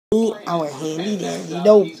our handy dandy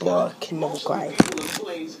notebook. No cry.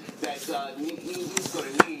 He's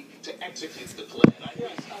going to need to execute the plan.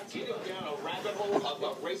 Getting down a rabbit hole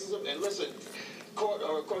of racism, and listen,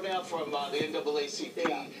 Cornell from the NAACP,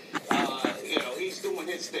 he's doing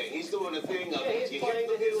his thing. He's doing a thing of you hit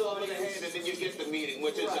the hits over the head, and then you get the meeting,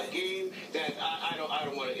 which is a game that I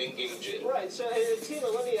don't want to engage in. Right. So, Tina,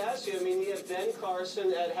 let me ask you. I mean, you have Ben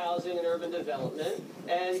Carson at Housing and Urban Development,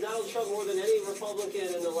 and Donald Trump, more than any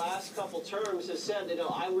Republican in the last couple terms, has said,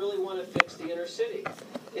 I really want to fix the inner city.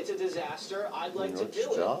 It's a disaster. I'd like to do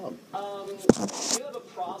it. Do you have a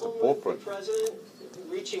problem with the president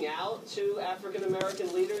reaching out to African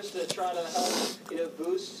American leaders to try to help,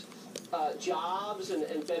 boost jobs and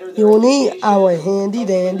better their You need our handy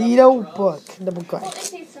dandy notebook. No cry. Well,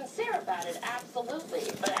 if he's sincere about it, absolutely.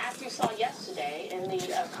 But as you saw yesterday in the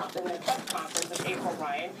press conference with April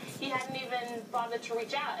Ryan, he hadn't even bothered to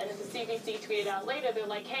reach out. And as the CBC tweeted out later, they're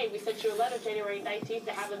like, hey, we sent you a letter January 19th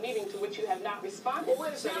to have a meeting to which you have not responded. Well,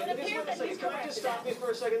 wait a second. Can I just stop you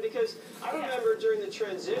for a second? Because I remember during the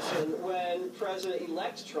transition when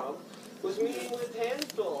President-elect Trump was meeting with a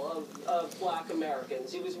handful of black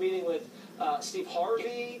Americans. He was meeting with Steve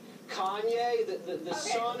Harvey, Kanye, the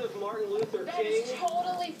son of Martin Luther King. That is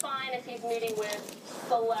totally fine if he's meeting with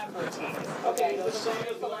celebrities. Okay, the son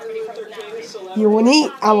of Martin Luther King, celebrity. You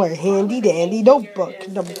need our handy dandy notebook.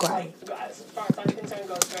 No cry. As far as I'm concerned,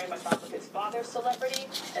 goes very much off of his father's celebrity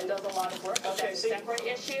and does a lot of work. Okay, that's a separate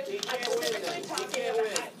issue. He can't win then. He can't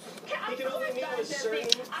win. He can only meet with certain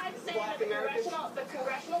black Americans. The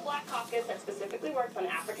Congressional Black Caucus that specifically works on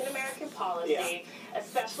African American policy,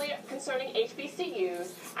 especially concerning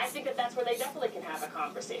HBCUs, I think that's where they definitely can have a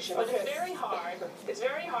conversation. But it's very hard. It's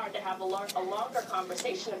very hard to have a longer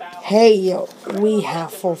conversation about. Hey yo, we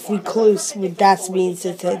have for free close with that means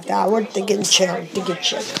it's a dollar to get chair.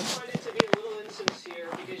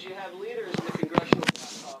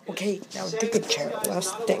 Okay, now take a chair.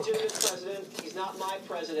 Let's think. He's not my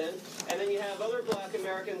president. And then you have other black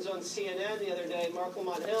Americans on CNN the other day, Mark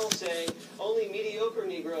Lamont Hill, saying only mediocre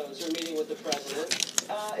Negroes are meeting with the president.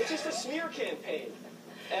 It's just a smear campaign.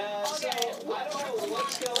 So I don't know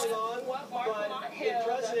what's going on, but the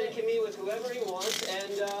president can meet with whoever he wants,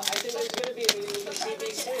 and I think there's going to be a meeting with the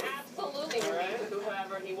CBC. Absolutely meet with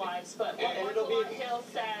whoever he wants, but and it'll be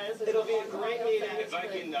a great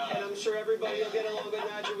meeting, and I'm sure everybody will get along good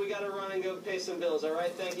natured. We got to run and go pay some bills, all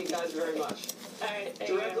right? Thank you guys very much. All right,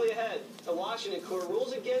 Directly ahead, the Washington court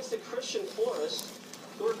rules against a Christian florist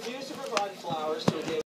who refused to provide flowers to a gay